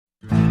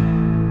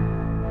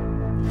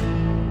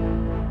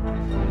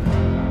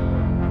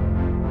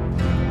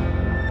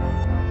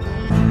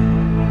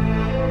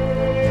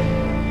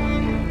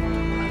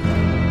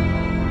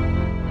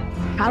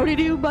Howdy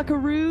do,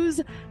 buckaroos.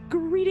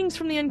 Greetings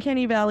from the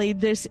Uncanny Valley.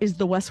 This is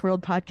the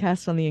Westworld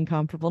podcast on the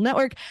Incomparable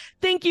Network.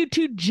 Thank you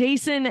to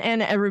Jason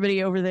and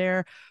everybody over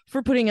there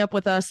for putting up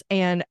with us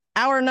and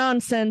our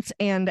nonsense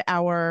and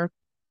our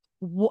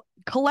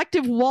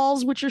collective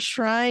walls, which are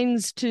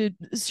shrines to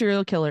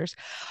serial killers,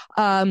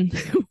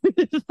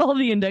 with all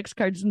the index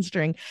cards and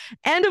string.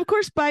 And of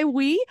course, by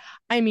we,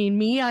 I mean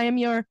me. I am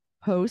your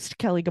host,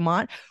 Kelly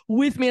Gamont.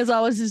 With me, as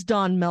always, is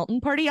Dawn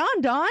Melton. Party on,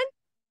 Dawn.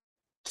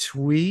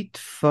 Tweet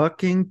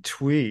fucking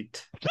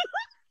tweet.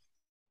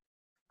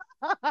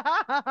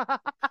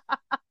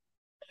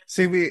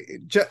 See,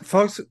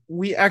 folks,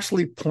 we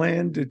actually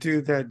planned to do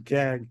that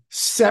gag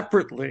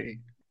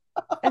separately.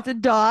 As a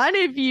Dawn,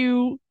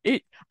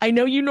 I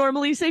know you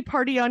normally say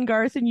party on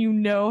Garth and you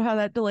know how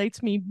that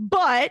delights me,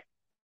 but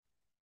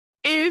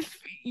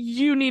if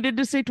you needed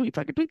to say tweet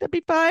fucking tweet, that'd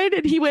be fine.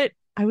 And he went,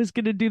 I was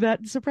going to do that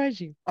and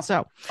surprise you.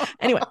 So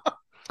anyway,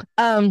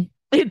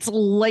 it's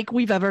like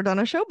we've ever done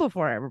a show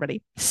before,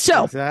 everybody.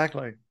 So,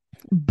 exactly.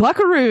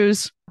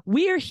 Buckaroos,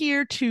 we are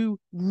here to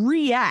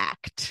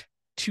react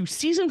to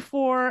season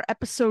 4,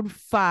 episode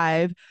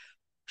 5,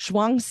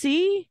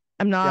 Shuangxi.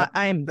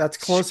 That's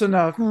close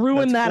enough.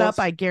 Screwing that up,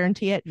 I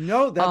guarantee it.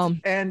 No, that's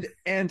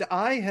and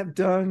I have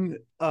done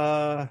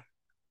the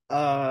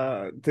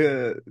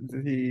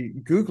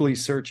googly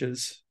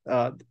searches,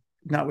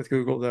 not with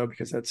Google though,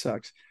 because that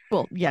sucks.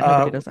 Well, yeah,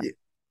 nobody does that.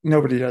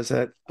 Nobody does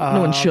that.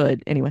 No one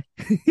should, anyway.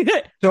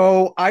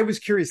 So I was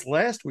curious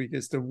last week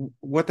as to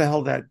what the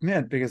hell that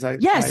meant, because I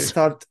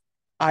thought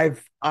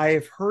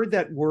I've heard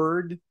that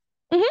word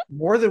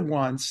more than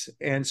once,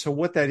 and so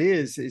what that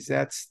is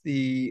that's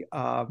the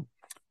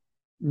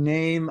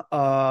name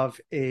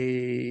of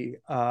a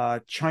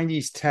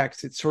Chinese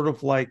text. It's sort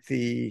of like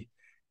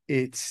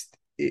it's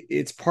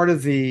part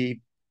of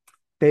the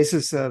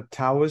basis of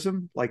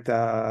Taoism, like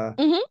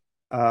the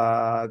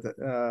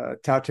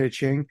Tao Te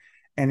Ching.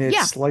 And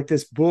it's like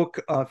this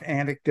book of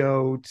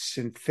anecdotes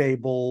and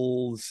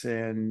fables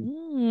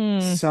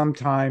and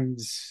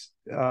sometimes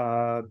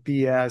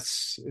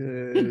BS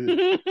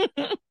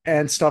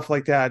and stuff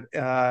like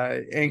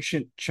that.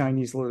 Ancient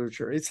Chinese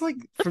literature. It's like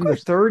from the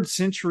 3rd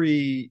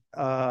century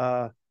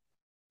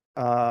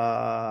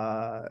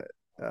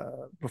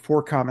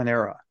before Common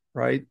Era,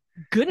 right?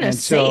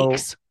 Goodness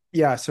sakes.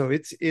 Yeah, so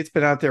it's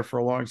been out there for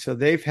a long. So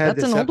they've had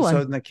this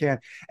episode in the can.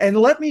 And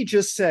let me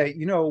just say,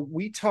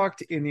 we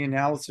talked in the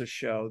analysis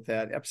show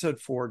that episode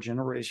 4,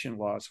 Generation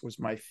Lost, was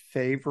my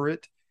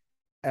favorite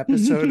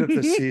episode of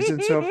the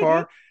season so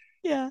far.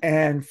 Yeah.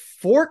 And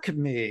fork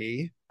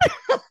me.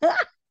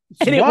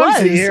 And it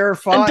was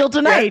until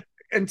tonight.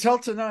 Until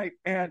tonight.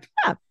 And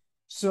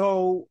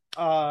so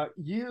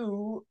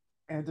you,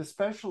 and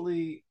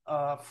especially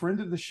a friend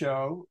of the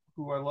show,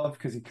 who I love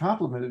because he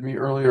complimented me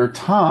earlier,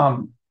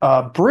 Tom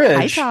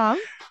Bridge. Hi, Tom.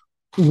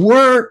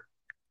 We're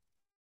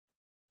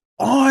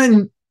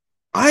on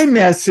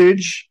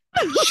iMessage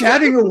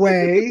chatting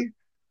away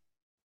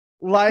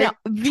like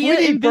via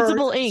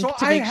invisible ink so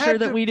to make sure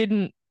that we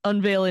didn't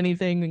unveil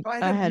anything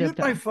ahead of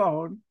time. I had to mute my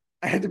phone,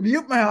 I had to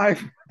mute my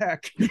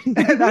iMac,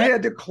 and I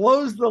had to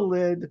close the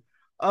lid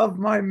of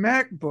my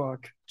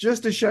MacBook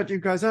just to shut you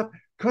guys up,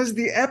 because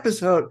the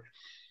episode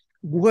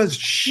was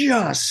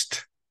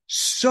just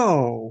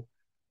so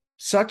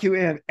suck you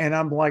in. And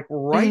I'm like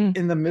right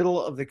in the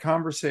middle of the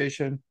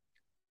conversation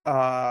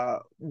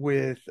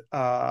with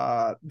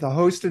the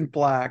host in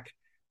black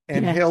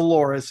and Hale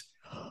Loris,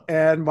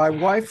 and my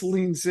wife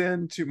leans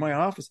into my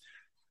office.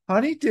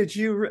 Honey, did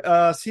you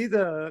see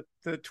the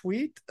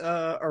tweet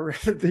or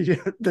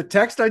the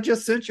text I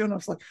just sent you? And I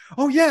was like,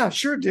 oh yeah,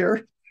 sure,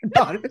 dear.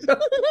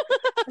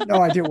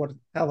 No idea what the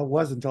hell it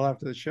was until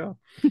after the show.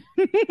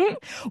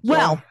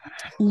 Well,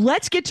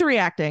 let's get to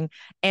reacting.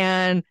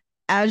 And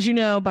as you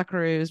know,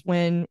 buckaroos,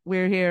 when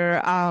we're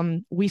here,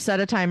 we set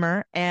a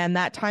timer, and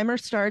that timer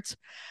starts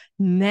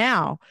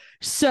now.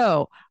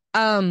 So,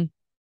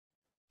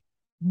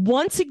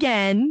 once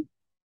again,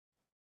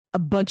 a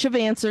bunch of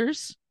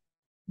answers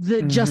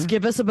that just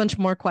give us a bunch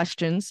more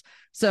questions.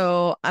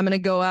 So I'm going to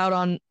go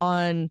out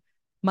on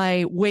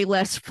my way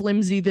less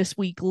flimsy this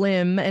week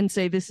limb and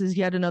say this is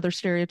yet another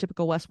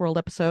stereotypical Westworld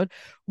episode.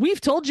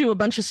 We've told you a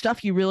bunch of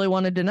stuff you really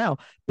wanted to know,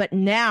 but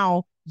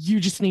now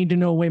you just need to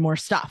know way more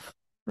stuff.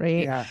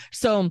 Right. Yeah.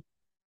 So,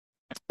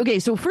 okay.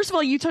 So first of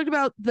all, you talked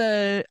about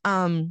the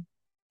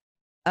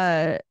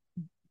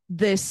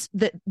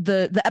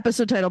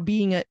episode title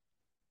being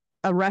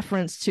a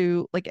reference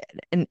to like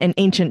an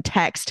ancient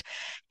text.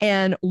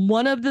 And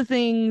one of the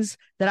things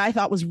that I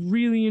thought was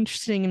really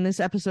interesting in this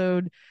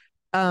episode,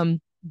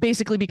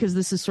 basically because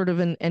this is sort of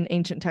an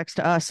ancient text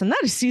to us, and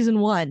that is season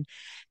 1.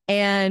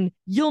 And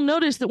you'll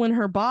notice that when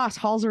her boss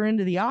hauls her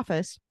into the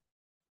office,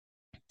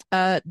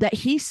 that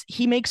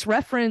he makes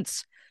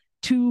reference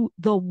to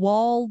the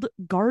walled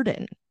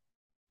garden.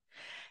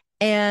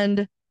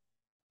 And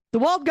the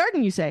walled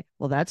garden, you say,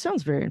 well, that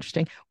sounds very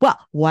interesting. Well,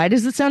 why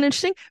does it sound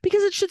interesting?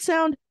 Because it should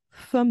sound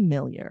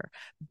familiar.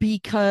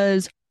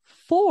 Because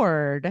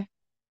Ford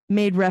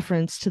made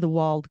reference to the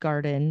walled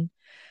garden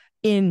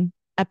in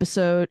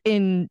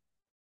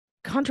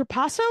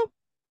Contrapasso,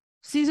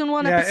 season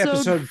 1, Yeah, episode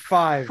episode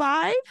 5.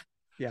 5.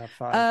 Yeah,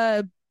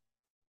 5.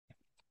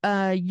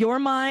 Uh, your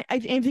mind. I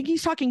think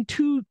he's talking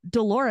to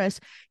Dolores.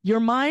 Your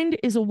mind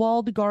is a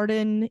walled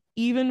garden.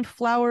 Even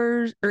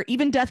flowers or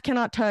even death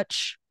cannot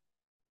touch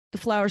the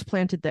flowers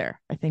planted there.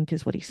 I think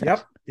is what he says.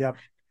 Yep, yep.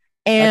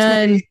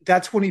 And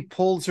that's when he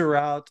pulls her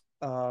out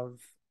of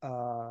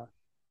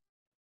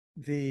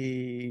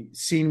the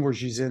scene where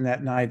she's in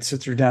that night,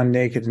 sits her down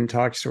naked and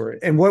talks to her.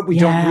 And what we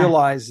don't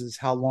realize is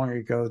how long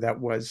ago that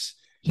was.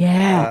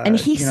 Yeah. And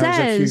he says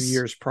it was a few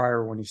years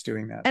prior when he's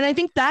doing that. And I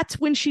think that's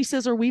when she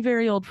says, "Are we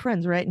very old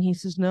friends?" Right? And he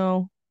says,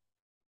 "No,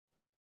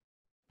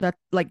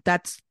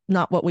 that's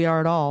not what we are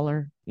at all,"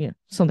 or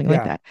something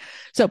like that.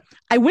 So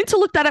I went to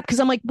look that up because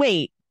I'm like,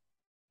 wait,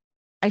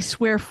 I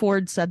swear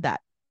Ford said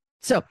that.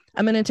 So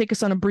I'm going to take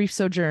us on a brief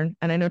sojourn,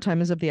 and I know time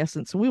is of the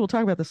essence, so we will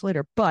talk about this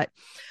later. But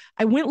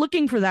I went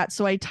looking for that,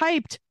 so I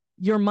typed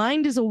 "your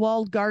mind is a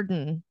walled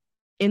garden"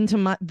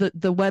 into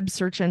the web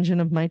search engine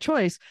of my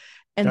choice,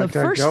 and the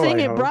first thing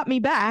it brought me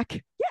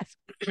back,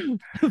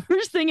 the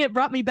first thing it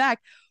brought me back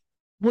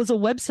was a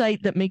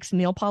website that makes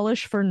nail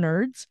polish for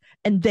nerds,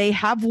 and they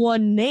have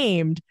one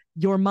named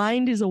 "Your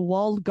Mind is a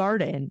Walled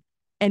Garden,"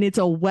 and it's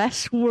a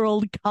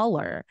Westworld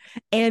color,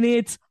 and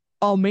it's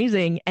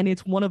amazing, and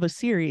it's one of a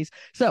series.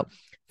 So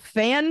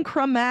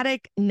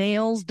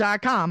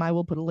fanchromaticnails.com, I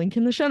will put a link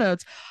in the show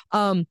notes.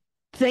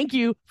 Thank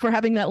you for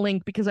having that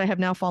link, because I have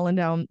now fallen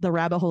down the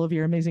rabbit hole of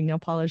your amazing nail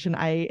polish, and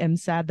I am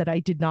sad that I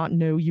did not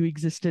know you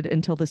existed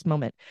until this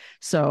moment.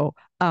 So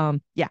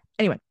yeah,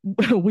 anyway,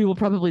 we will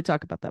probably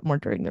talk about that more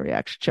during the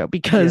reaction show,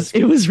 because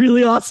it was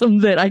really awesome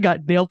that I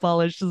got nail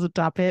polish as a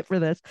top hit for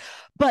this.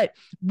 But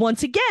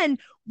once again,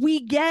 we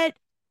get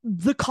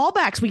the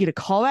callbacks. We get a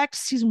callback to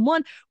season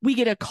 1. We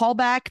get a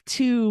callback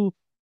to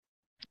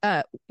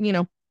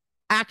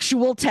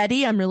actual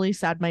Teddy. I'm really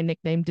sad my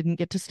nickname didn't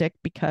get to stick,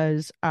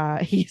 because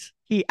he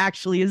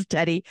actually is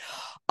Teddy.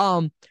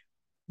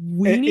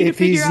 If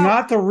he's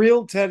not the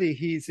real Teddy,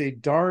 he's a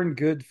darn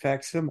good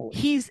facsimile.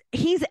 He's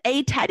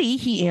a Teddy.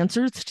 He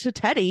answers to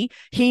Teddy.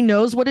 He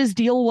knows what his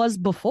deal was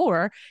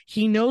before.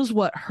 He knows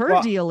what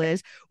her deal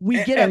is.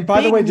 We get and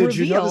by the way, did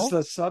you notice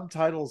the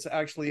subtitles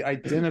actually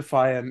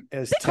identify him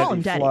as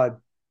Teddy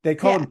Flood? They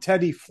call him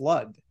Teddy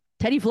Flood.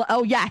 Teddy Flood.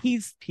 Oh yeah,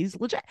 he's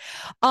legit.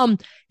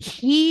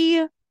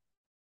 He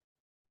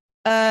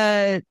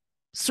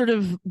sort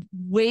of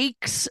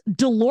wakes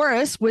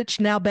Dolores, which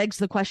now begs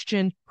the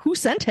question, who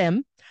sent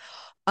him?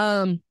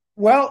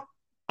 Well,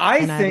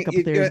 I think have a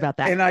couple theories about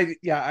that. And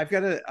I've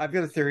got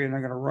a theory, and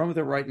I'm going to run with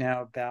it right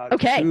now about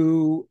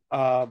who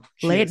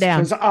lay it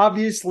down. Because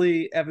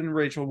obviously Evan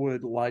Rachel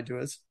Wood lied to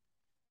us.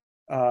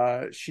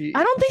 I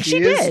don't think she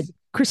did.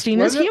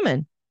 Christina's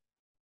human.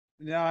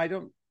 No, I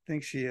don't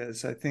think she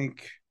is. I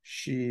think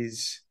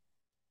she's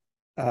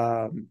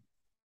a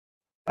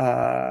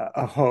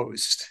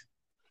host,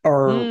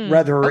 or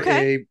rather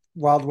a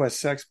Wild West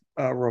sex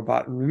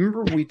robot.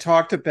 Remember, we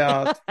talked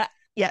about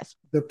yes,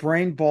 the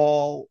brain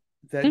ball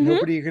that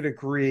nobody could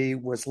agree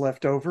was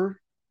left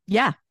over.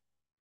 Yeah,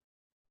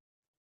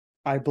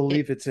 I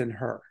believe it's in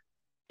her.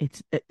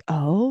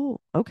 Oh,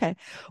 okay.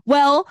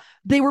 Well,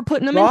 they were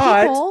putting them in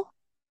people.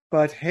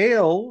 But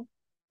Hale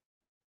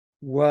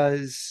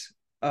was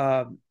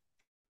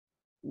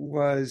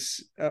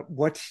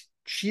what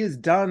she has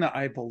done,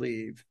 I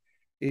believe,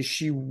 is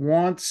she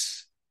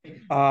wants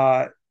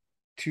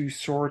to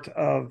sort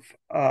of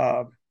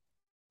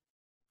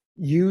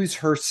use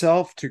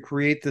herself to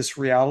create this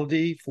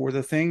reality for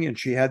the thing. And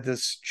she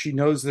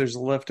knows there's a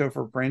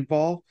leftover brain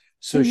ball.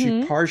 So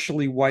she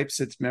partially wipes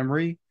its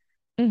memory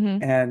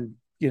and,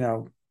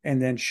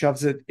 and then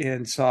shoves it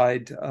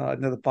inside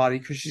another body,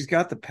 because she's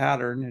got the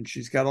pattern and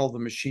she's got all the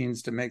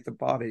machines to make the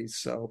body.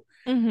 So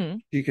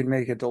she can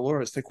make it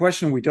Dolores. The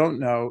question we don't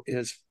know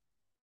is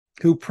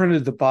who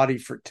printed the body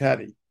for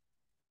Teddy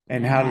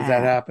and how did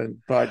that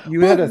happen? But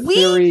you had a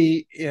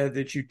theory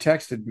that you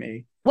texted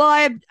me. Well,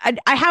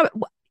 I have,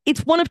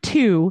 it's one of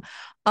two.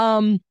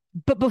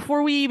 But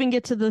before we even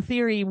get to the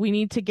theory, we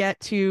need to get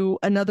to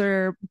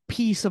another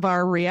piece of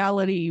our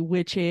reality,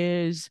 which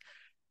is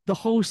the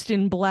host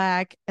in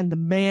black and the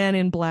man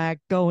in black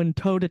going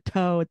toe to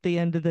toe at the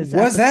end of this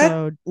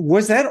episode.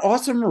 Was that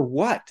awesome or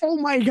what? Oh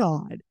my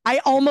God. I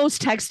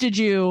almost texted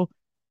you,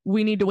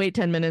 we need to wait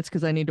 10 minutes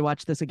because I need to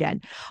watch this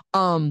again.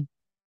 And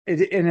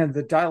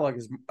the dialogue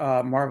is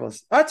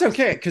marvelous. That's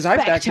okay, because I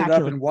backed it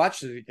up and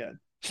watched it again.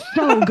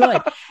 So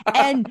good.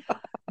 And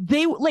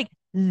they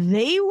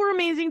were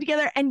amazing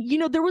together. And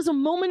there was a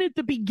moment at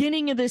the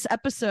beginning of this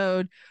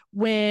episode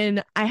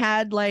when I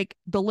had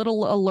the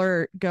little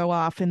alert go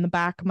off in the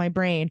back of my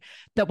brain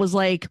that was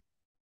like,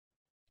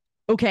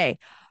 okay,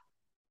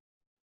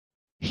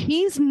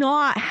 he's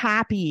not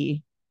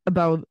happy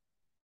about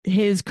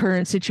his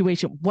current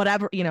situation,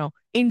 whatever,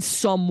 in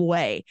some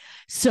way.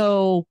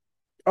 So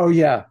oh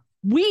yeah,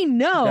 we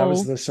know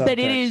that it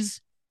is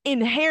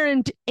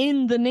inherent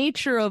in the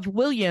nature of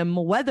William,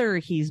 whether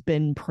he's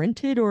been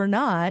printed or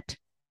not,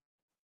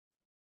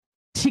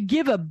 to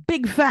give a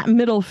big fat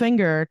middle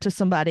finger to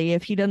somebody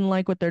if he doesn't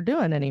like what they're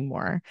doing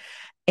anymore.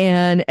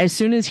 And as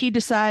soon as he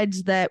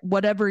decides that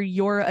whatever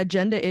your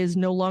agenda is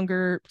no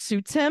longer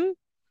suits him,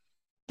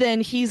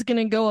 then he's going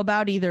to go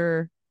about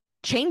either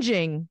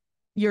changing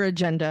your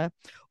agenda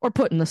or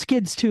putting the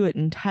skids to it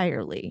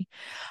entirely.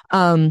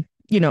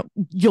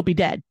 You'll be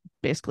dead,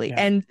 basically. Yeah.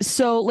 And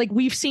so, like,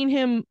 we've seen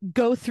him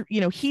go through,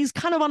 he's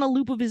kind of on a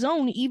loop of his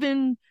own,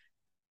 even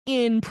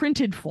in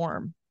printed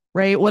form,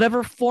 right?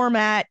 Whatever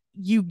format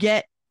you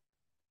get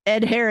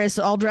Ed Harris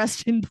all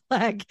dressed in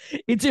black,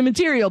 it's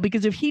immaterial,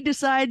 because if he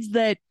decides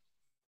that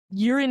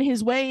you're in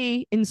his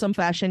way in some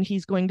fashion,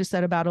 he's going to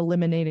set about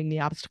eliminating the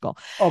obstacle.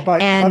 Oh,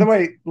 by the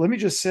way, let me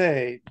just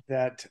say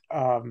that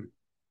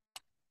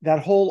that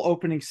whole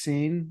opening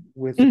scene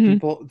with the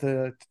people,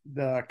 the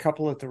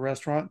couple at the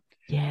restaurant,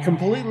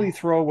 completely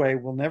throwaway.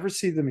 We'll never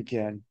see them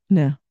again.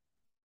 No.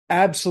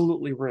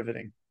 Absolutely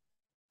riveting.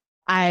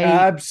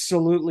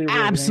 Absolutely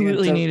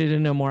needed to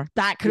know more.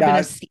 That could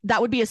have been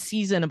that would be a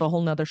season of a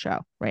whole nother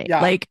show, right?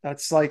 Yeah, that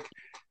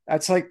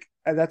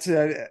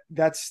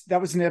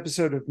was an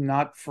episode of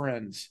Not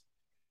Friends.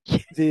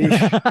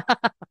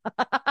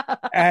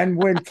 And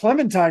when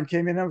Clementine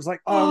came in, I was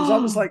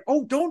almost like,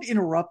 oh, don't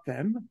interrupt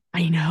them.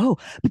 I know.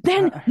 But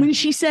then when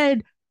she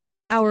said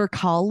our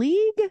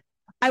colleague,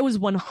 I was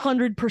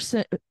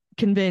 100%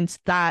 convinced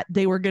that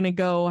they were going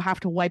to have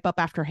to wipe up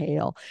after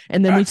Hale.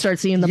 And then we'd start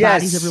seeing the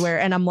bodies everywhere.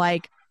 And I'm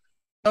like,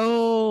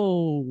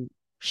 oh,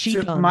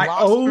 my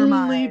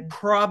only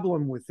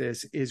problem with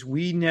this is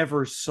we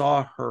never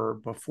saw her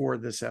before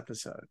this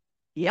episode.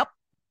 Yep.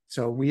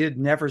 So we had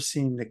never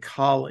seen the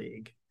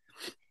colleague.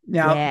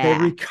 Now they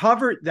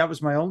recovered. That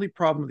was my only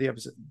problem with the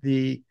episode.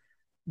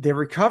 They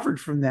recovered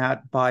from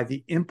that by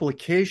the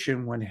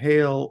implication when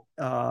Hale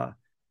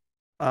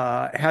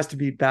has to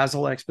be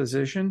Basil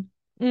Exposition,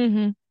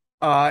 and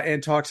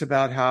talks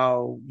about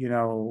how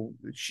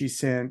she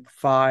sent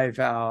 5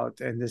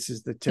 out, and this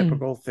is the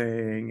typical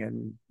thing,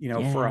 and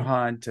for a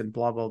hunt, and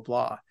blah blah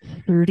blah.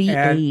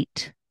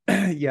 38.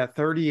 And,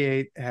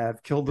 38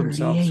 have killed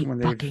themselves when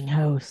they fucking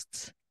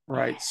hosts.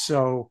 Right.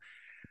 So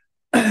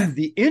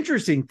the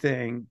interesting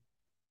thing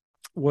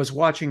was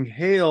watching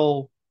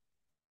Hale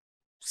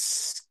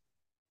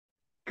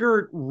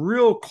skirt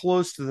real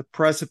close to the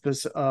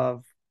precipice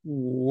of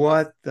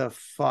what the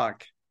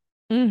fuck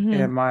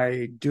am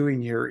I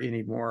doing here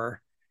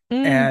anymore?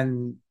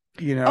 And,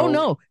 oh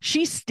no,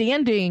 she's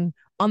standing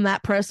on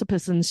that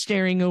precipice and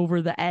staring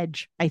over the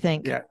edge, I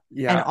think.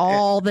 Yeah. And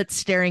all that's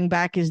staring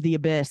back is the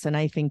abyss. And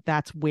I think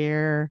that's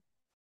when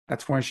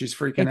she's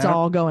freaking out. It's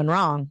all going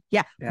wrong.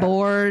 Yeah.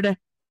 Bored.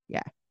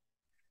 Yeah.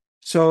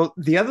 So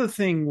the other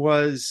thing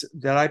was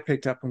that I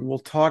picked up, and we'll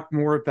talk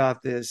more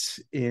about this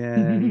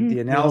in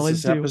the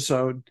analysis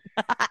episode,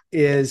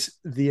 is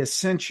the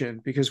ascension,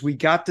 because we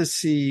got to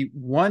see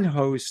one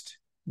host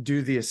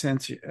do the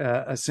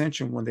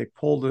ascension when they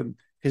pulled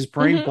his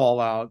brain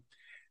ball out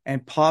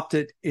and popped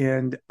it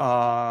in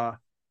the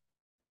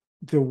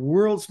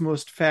world's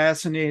most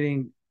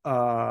fascinating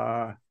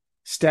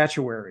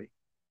statuary.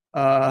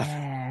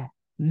 Man.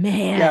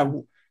 Yeah.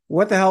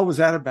 What the hell was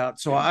that about?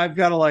 So I've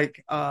got to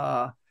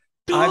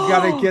I've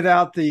got to get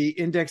out the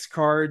index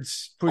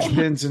cards, push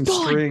pins and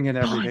string and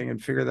everything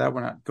and figure that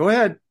one out. Go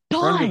ahead.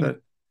 Run with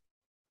it.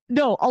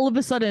 No, all of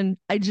a sudden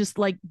I just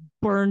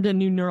burned a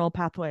new neural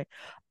pathway.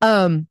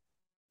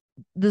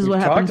 This is what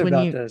happens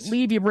when you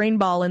leave your brain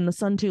ball in the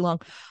sun too long.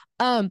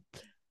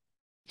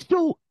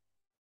 So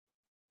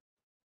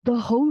the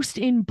host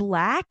in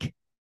black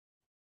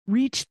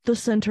reached the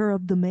center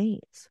of the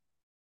maze.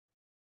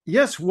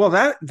 Yes, well,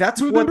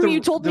 that's remember what you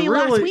told me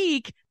last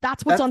week.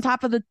 That's what's on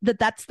top of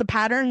that's the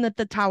pattern that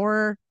the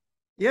tower.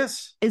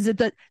 Yes. Is it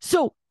that?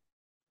 So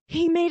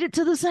he made it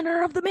to the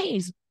center of the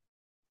maze.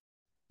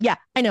 Yeah,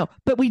 I know,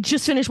 but we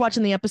just finished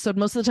watching the episode.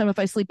 Most of the time, if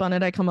I sleep on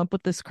it, I come up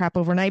with this crap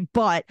overnight.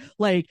 But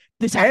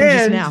this happened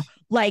just now.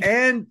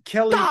 And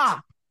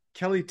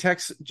Kelly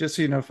texts, just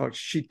so you know, folks,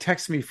 she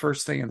texts me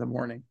first thing in the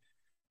morning.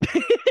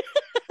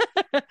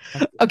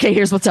 Okay,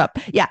 here's what's up.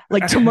 Yeah,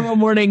 tomorrow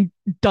morning,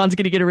 Dawn's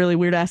gonna get a really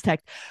weird ass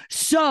text.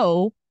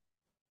 So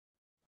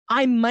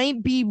I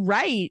might be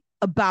right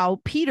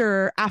about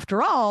Peter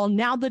after all,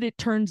 now that it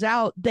turns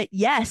out that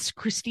yes,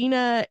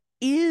 Christina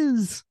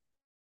is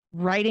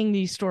writing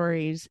these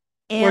stories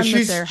and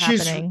that they're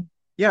happening.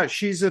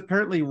 She's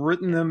apparently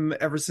written them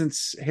ever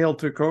since Hale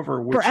took over,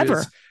 which forever.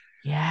 Is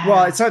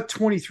well, it's not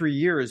 23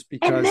 years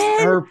because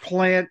her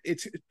plant,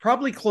 it's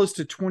probably close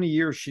to 20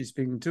 years she's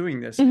been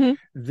doing this.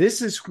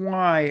 This is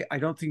why I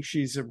don't think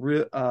she's a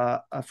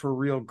for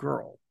real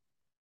girl.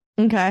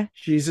 Okay.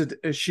 She's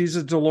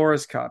a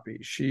Dolores copy.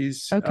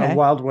 She's a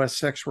Wild West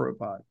sex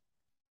robot.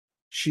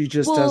 She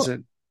just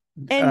doesn't.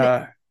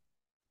 And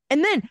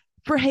then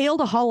for Hale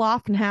to haul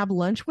off and have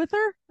lunch with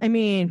her, I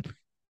mean,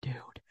 dude,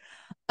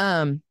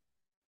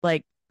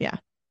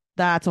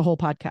 that's a whole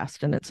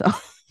podcast in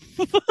itself.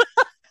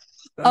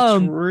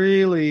 That's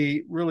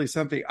really, really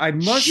something. I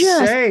must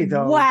say,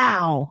 though.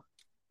 Wow.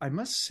 I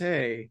must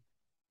say,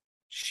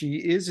 she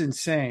is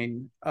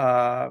insane.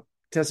 Tessa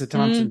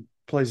Thompson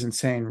plays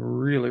insane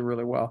really,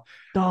 really well.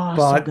 Oh,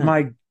 but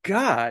my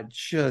God,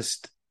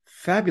 just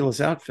fabulous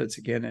outfits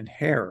again and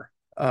hair.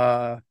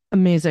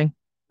 Amazing.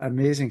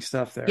 Amazing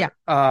stuff Yeah.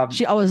 there.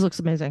 She always looks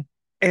amazing.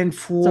 And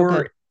So good.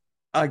 for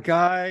a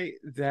guy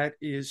that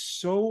is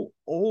so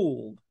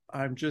old,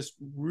 I'm just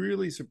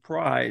really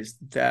surprised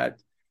that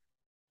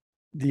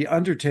the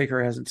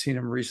Undertaker hasn't seen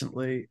him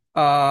recently.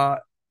 The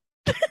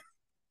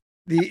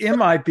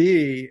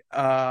MIB,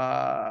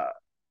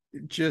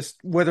 just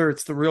whether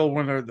it's the real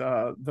one or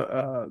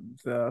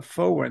the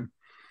faux one,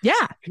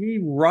 Yeah. he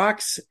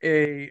rocks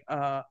a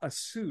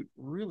suit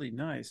really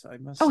nice, I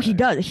must Oh, say. he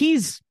does.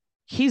 He's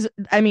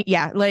I mean,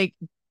 yeah, like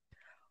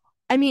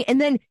I mean, and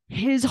then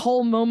his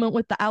whole moment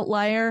with the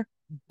outlier,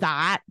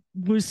 that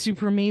was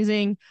super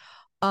amazing.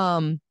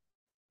 Um,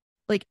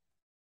 like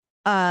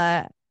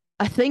uh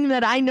a thing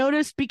that I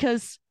noticed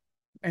because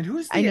And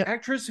who's I the know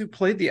actress who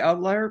played the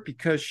outlier?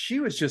 Because she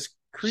was just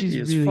she's creepy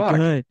as really fuck.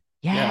 good.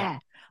 Yeah. Yeah.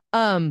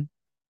 Um,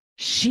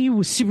 she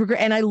was super great.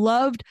 And I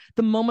loved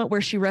the moment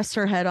where she rests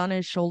her head on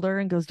his shoulder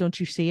and goes, "Don't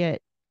you see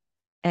it?"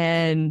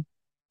 And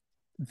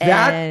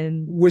That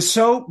and was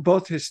so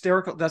both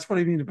hysterical. That's what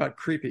I mean about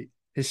creepy.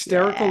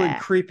 Hysterical and yeah.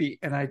 creepy.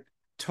 And I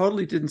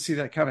totally didn't see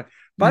that coming.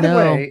 By the No.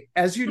 way,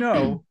 as you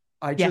know,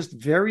 I Yeah. just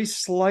very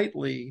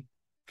slightly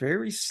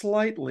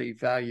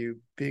value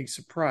being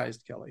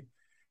surprised, Kelly.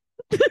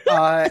 A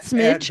And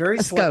smidge, very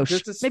a slight, skosh,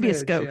 just a maybe a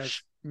smidge, skosh.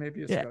 yes,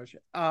 maybe a Yeah.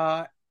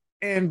 skosh.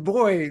 And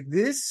boy,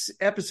 this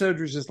episode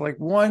was just like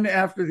one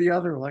after the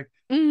other. Like,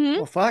 Mm-hmm.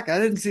 well, fuck, I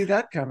didn't see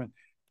that coming.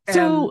 And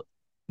So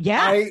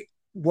yeah. I,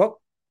 what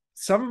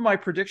some of my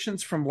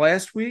predictions from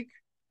last week,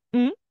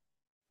 Mhm.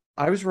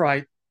 I was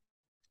right.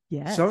 Some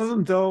of Yes.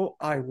 them, though,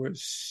 I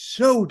was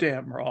so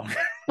damn wrong.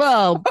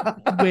 Well,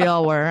 we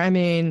all were. I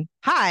mean,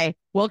 hi,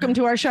 welcome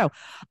to our show.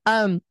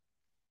 Um,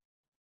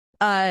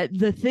 a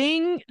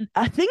thing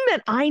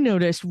that I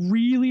noticed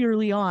really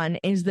early on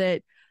is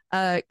that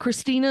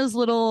Christina's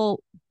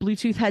little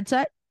Bluetooth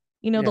headset,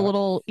 the Yeah.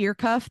 little ear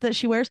cuff that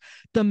she wears,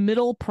 the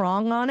middle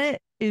prong on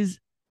it is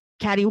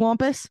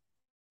cattywampus.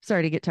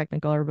 Sorry to get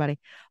technical, everybody.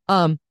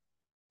 Um,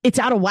 it's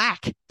out of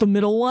whack. The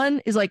middle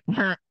one is like,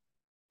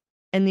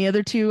 and the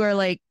other two are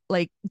like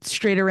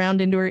straight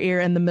around into her ear,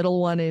 and the middle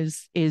one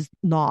is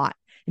not.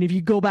 And if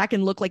you go back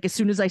and look, like as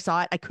soon as I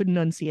saw it, I couldn't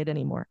unsee it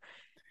anymore.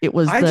 It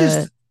was I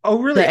just, oh,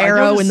 really? the I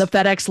arrow and the noticed,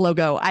 FedEx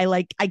logo.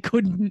 I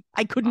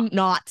couldn't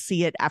not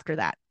see it after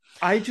that.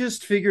 I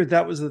just figured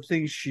that was the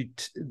thing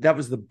that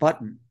was the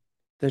button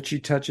that she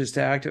touches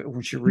to activate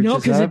when she No, reaches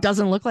because it up.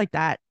 doesn't look like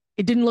that.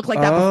 It didn't look like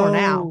that before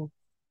now.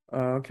 Oh,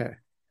 okay.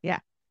 Yeah.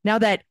 Now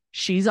that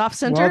she's off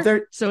Well,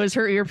 center, so is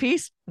her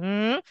earpiece.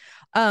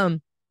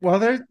 Um,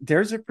 well,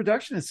 there's a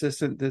production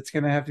assistant that's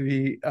going to have to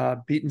be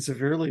beaten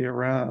severely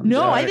around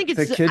no, I think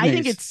the it's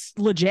kidneys.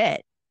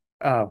 legit.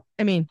 Oh,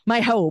 I mean, my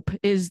hope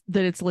is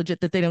that it's legit,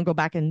 that they don't go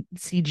back and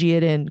CG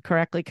it in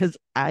correctly, because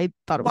I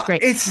thought it was well,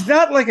 great. it's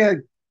not like a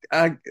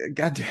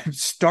goddamn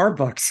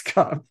Starbucks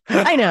cup.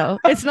 I know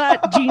it's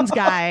not Gene's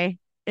guy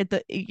at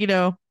the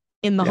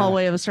in the Yeah,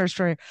 hallway of a Star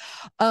Destroyer.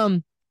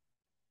 Um,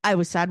 I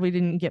was sad we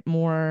didn't get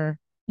more.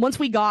 Once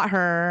we got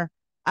her,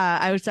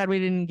 I was sad we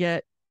didn't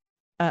get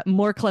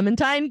more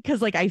Clementine,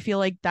 because like I feel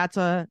like that's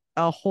a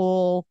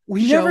whole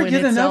we show never in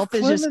get enough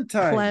itself, is just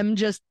Clementine. Clem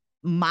just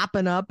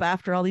mopping up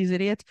after all these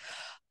idiots.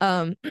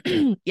 Yeah,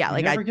 We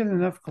like I. never get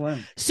enough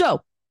Clem.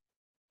 So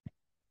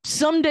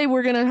someday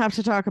we're gonna have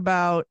to talk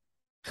about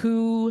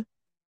who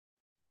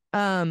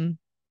um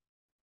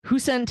who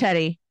sent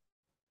Teddy,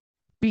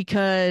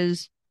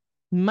 because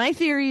my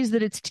theory is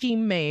that it's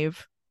Team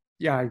Maeve.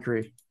 Yeah, I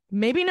agree.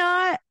 Maybe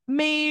not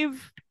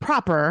Maeve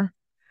proper.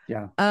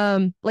 Yeah.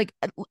 Like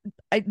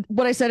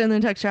what I said in the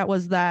text chat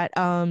was that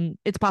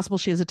it's possible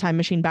she has a time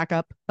machine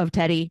backup of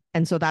Teddy,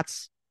 and so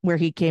that's where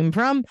he came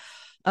from.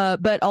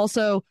 But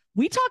also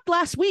we talked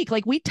last week,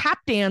 like we tap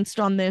danced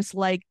on this,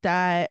 like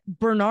that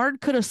Bernard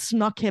could have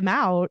snuck him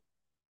out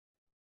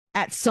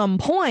at some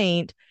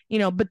point,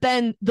 but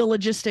then the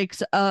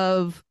logistics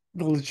of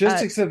The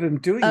logistics of him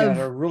doing that of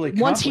are really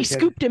once he complicated.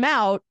 scooped him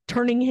out,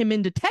 turning him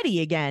into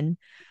Teddy again.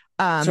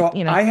 So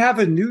I have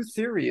a new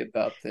theory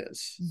about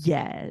this,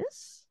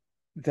 Yes.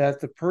 that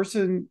the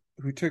person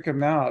who took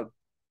him out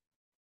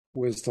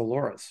was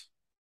Dolores.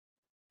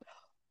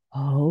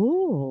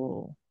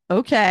 Oh,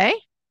 okay.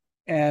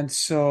 And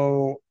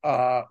so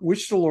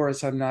which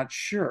Dolores, I'm not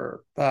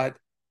sure, but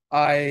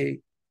I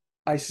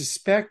I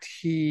suspect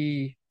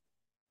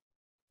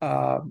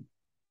um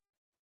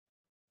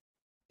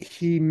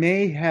he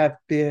may have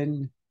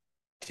been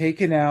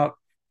taken out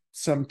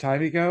some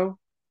time ago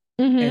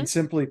Mm-hmm. and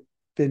simply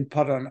been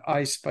put on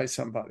ice by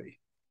somebody.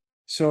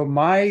 So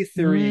my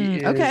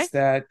theory Okay. is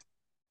that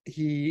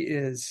he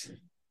is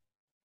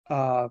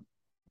uh,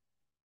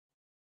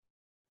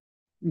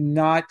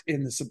 not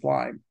in the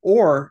Sublime.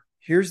 Or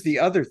here's the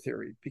other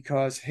theory,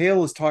 because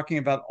Hale is talking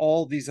about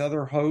all these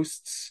other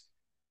hosts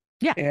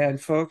Yeah. and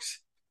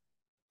folks.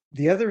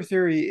 The other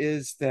theory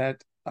is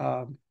that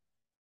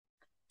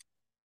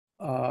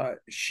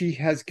she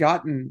has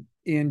gotten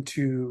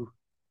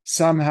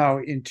somehow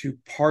into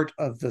part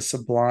of the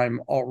Sublime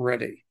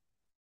already.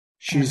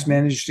 She's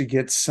managed to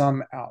get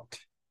some out.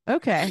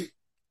 Okay.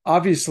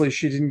 obviously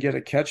she didn't get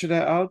a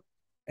Ketchida out,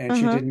 and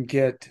she Uh-huh. didn't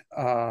get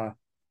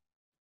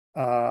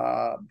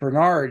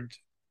Bernard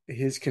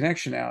his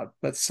connection out,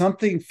 but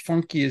something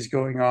funky is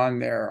going on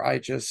there. I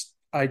just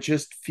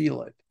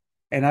feel it.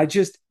 And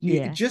it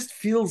Yeah. just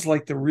feels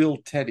like the real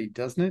Teddy,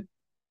 doesn't it?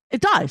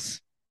 It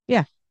does.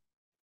 Yeah,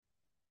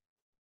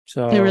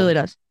 it really So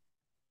does.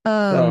 so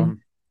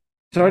Um,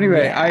 so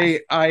anyway,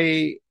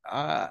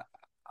 yeah.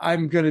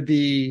 I'm gonna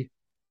be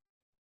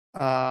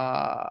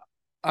uh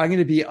I'm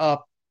gonna be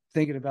up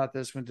thinking about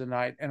this one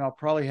tonight, and I'll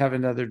probably have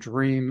another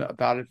dream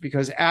about it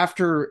because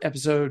after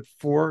episode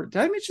 4,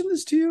 did I mention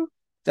this to you?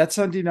 That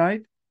Sunday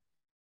night,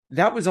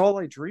 that was all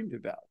I dreamed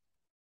about.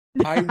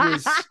 I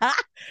was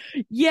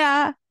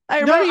Yeah, I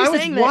No, remember you I was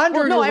saying that. Well,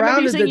 wandering no, I remember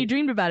around you in saying the you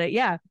dreamed about it.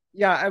 Yeah.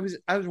 yeah, I was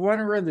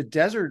wandering around the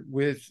desert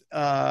with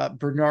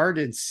Bernard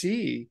and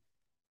C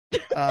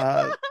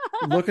uh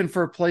looking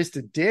for a place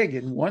to dig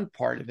in one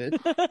part of it.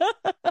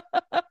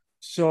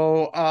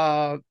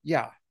 So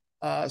yeah.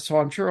 So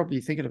I'm sure I'll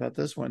be thinking about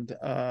this one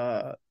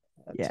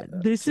Yeah,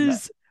 this tonight.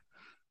 is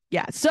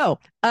yeah. So,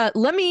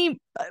 let me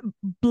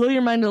blow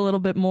your mind a little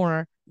bit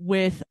more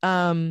with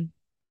the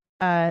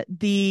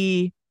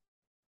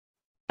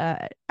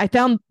I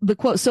found the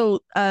quote. So,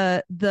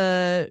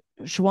 the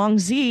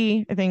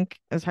Zhuangzi, I think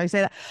is how you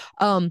say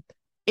that,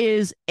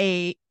 is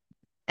a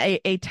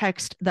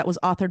text that was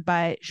authored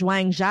by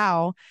Zhuang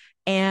Zhao,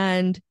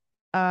 and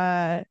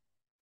uh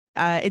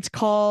it's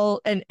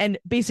called, and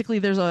basically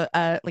there's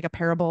a like a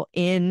parable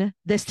in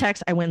this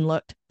text. I went and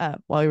looked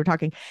while we were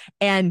talking,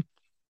 and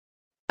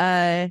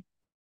uh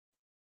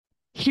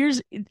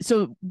here's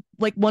so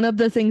like one of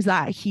the things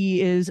that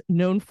he is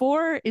known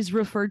for is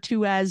referred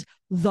to as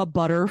the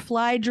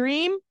butterfly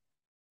dream.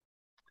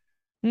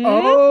 Hmm?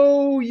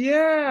 Oh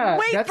yeah.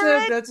 Wait That's for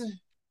a it. that's a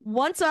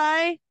Once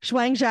I,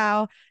 Shuang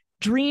Zhao,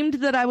 dreamed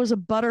that I was a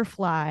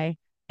butterfly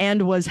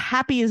and was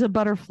happy as a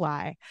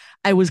butterfly.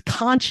 I was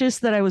conscious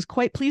that I was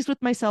quite pleased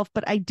with myself,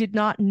 but I did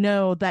not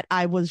know that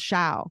I was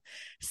Zhao.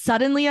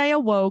 Suddenly I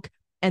awoke,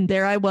 and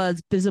there I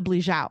was,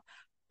 visibly Zhao.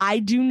 I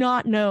do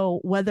not know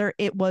whether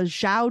it was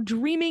Zhao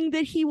dreaming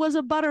that he was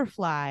a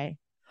butterfly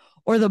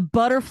or the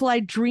butterfly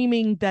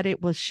dreaming that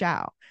it was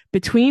Xiao.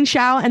 Between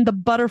Xiao and the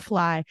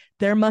butterfly,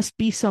 there must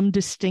be some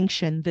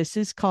distinction. This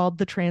is called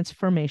the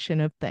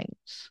transformation of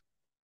things.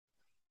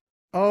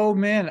 Oh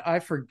man, I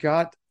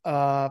forgot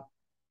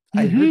I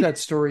heard Mm-hmm. that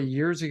story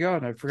years ago,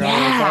 and I forgot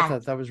all about Yeah.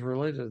 that. That was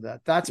related to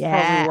that. That's probably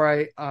Yeah.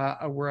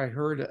 where I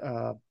heard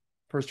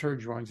first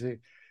heard Zhuangzi.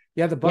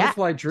 Yeah, the Yeah.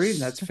 butterfly dream.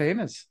 That's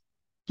famous.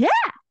 Yeah.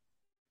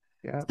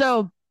 Yeah.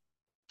 So,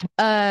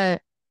 uh,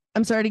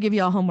 I'm sorry to give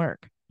you all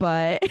homework,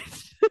 but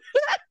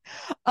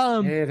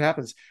um, Hey, it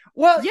happens.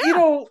 Well,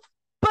 yeah.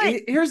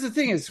 But here's the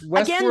thing: is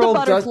again, the Westworld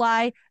does.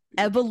 butterfly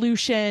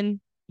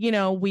evolution.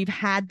 We've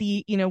had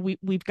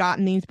we've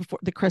gotten these before,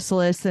 the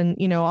chrysalis,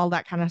 and all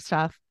that kind of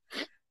stuff.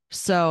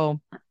 So,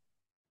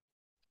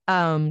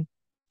 um,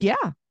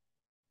 yeah,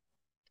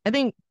 I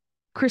think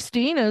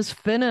Christina's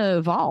finna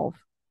evolve.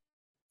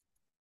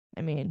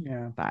 I mean,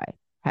 Yeah. if I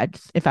had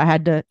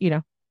to,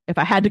 if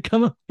I had to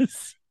come up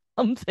with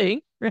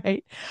something,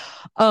 right?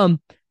 Um,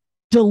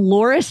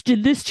 Dolores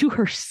did this to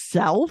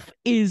herself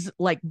is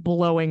like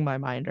blowing my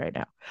mind right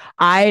now.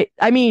 I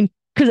mean,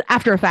 because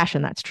after a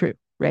fashion, that's true,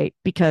 right?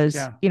 Because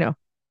Yeah.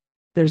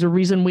 there's a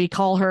reason we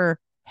call her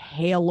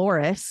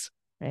Halores,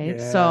 right? Yeah.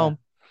 So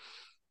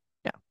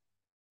yeah,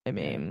 I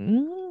Yeah.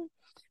 mean,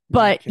 No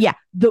but yeah, kidding.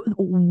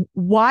 the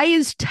why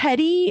is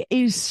Teddy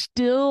is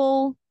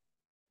still,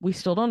 we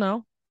still don't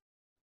know.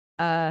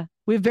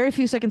 We have very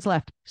few seconds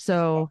left, Uh,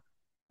 so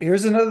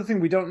Here's another thing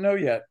we don't know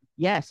yet.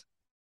 yes,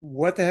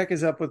 What the heck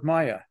is up with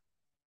Maya?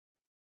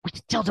 we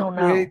still don't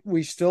know.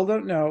 We still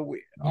don't know.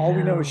 All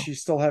we know is No,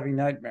 she's still having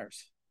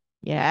nightmares.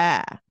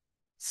 yeah,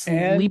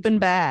 And sleeping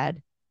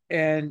bad.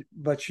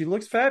 but she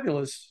looks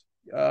fabulous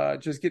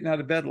just getting out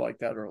of bed like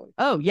that early.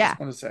 Oh yeah, Just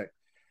want to say.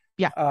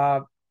 yeah,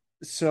 Uh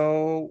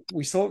so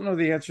we still don't know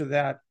the answer to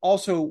that.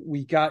 Also,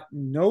 we got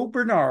no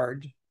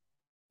Bernard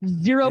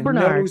zero and no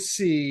Bernard.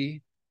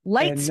 C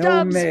Light and no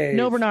stubs,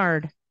 no Maeve.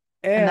 Bernard,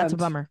 and that's a And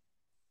bummer.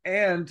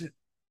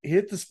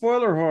 hit the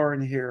spoiler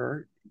horn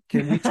here.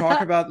 Can we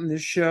talk about in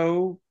this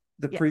show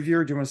the Yeah, preview,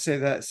 or do you want to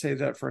save that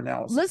for let's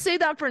analysis? save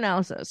that for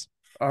analysis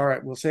All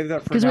right, we'll save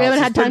that for because we haven't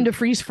analysis. had time But to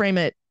freeze frame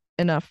it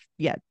enough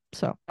yet.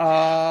 So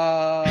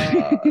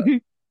uh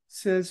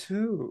says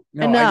who?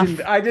 No, enough,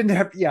 I didn't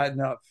have yeah,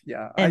 enough.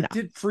 Yeah. I enough.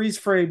 did freeze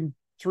frame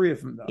 3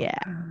 of them though.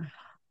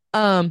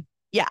 Yeah.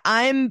 Yeah,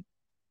 I'm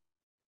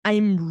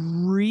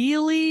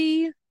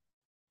really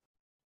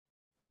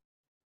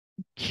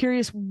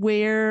curious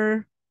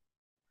where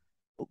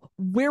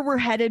we're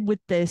headed with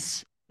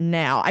this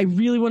now. I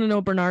really want to know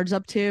what Bernard's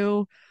up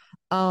to.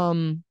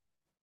 Um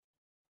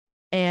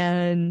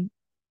and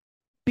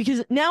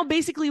because now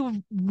basically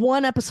we've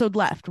one episode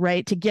left,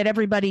 right? To get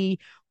everybody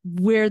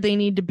where they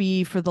need to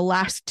be for the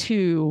last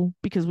two,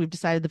 because we've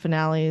decided the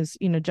finale is,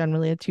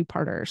 generally a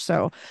two-parter.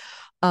 So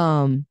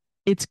um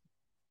it's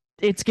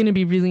it's going to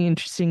be really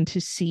interesting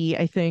to see,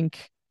 I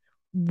think,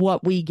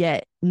 what we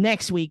get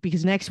next week,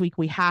 because next week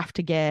we have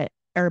to get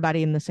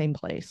everybody in the same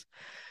place.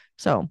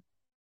 So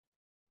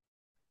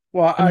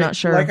well, I'm not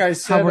sure like I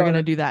said, how we're going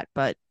to do that,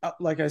 but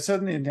like I said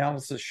in the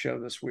analysis show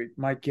this week,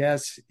 my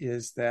guess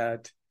is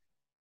that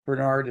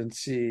Bernard and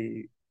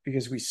C,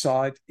 because we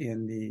saw it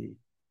in the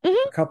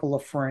a couple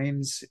of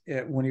frames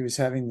when he was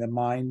having the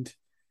mind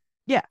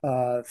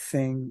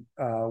thing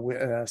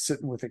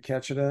sitting with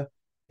Akecheta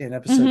in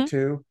episode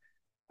 2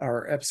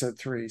 or episode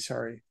 3,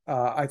 sorry.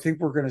 I think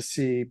we're going to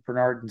see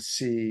Bernard and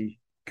C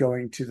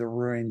going to the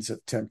ruins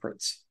of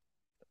Temperance.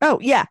 Oh,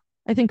 yeah,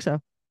 I think so.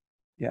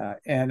 Yeah,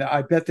 and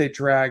I bet they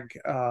drag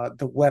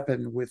the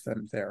weapon with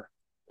them there.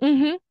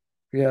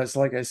 Because,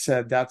 like I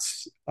said,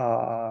 that's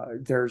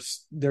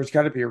there's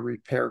got to be a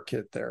repair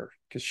kit there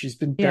because she's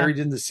been buried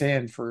in the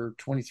sand for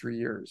 23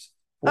 years.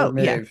 Or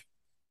Maeve.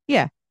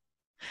 Yeah.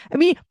 I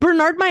mean,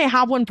 Bernard might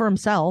have one for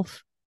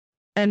himself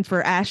and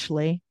for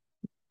Ashley,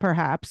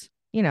 perhaps,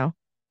 you know.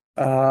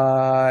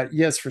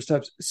 Yes, for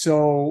steps.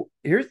 So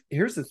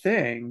here's the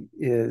thing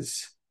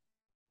is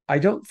I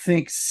don't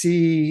think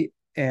C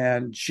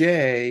doesn't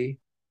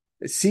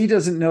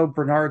know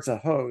Bernard's a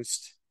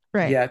host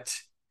yet,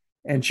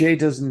 and J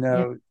doesn't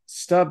know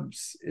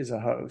Stubbs is a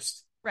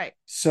host. Right.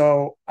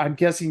 So I'm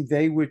guessing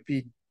they would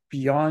be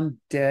beyond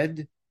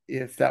dead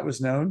if that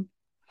was known.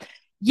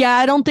 Yeah,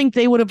 I don't think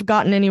they would have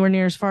gotten anywhere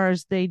near as far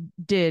as they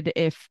did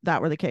if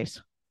that were the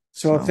case.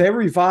 So if they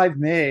revive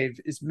Maeve,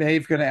 is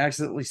Maeve going to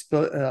accidentally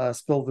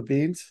spill the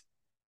beans?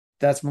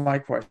 That's my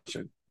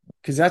question.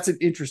 Because that's an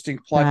interesting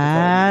plot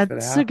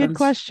development. That's a good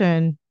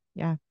question.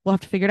 Yeah, we'll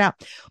have to figure it out.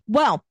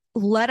 Well,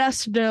 let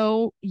us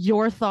know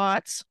your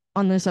thoughts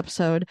on this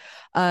episode.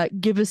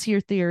 Give us your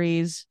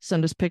theories.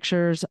 Send us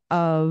pictures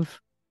of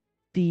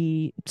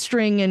the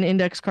string and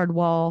index card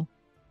wall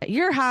at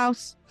your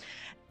house.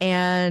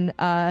 And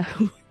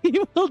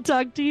we will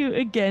talk to you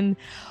again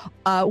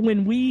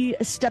when we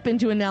step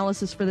into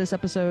analysis for this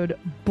episode.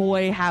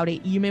 Boy, howdy.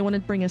 You may want to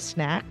bring a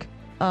snack.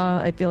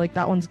 I feel like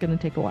that one's going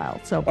to take a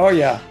while. So, oh,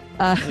 yeah.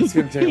 It's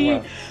going to take a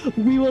while.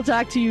 We will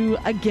talk to you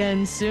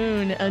again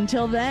soon.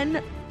 Until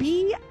then,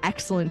 be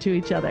excellent to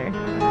each other.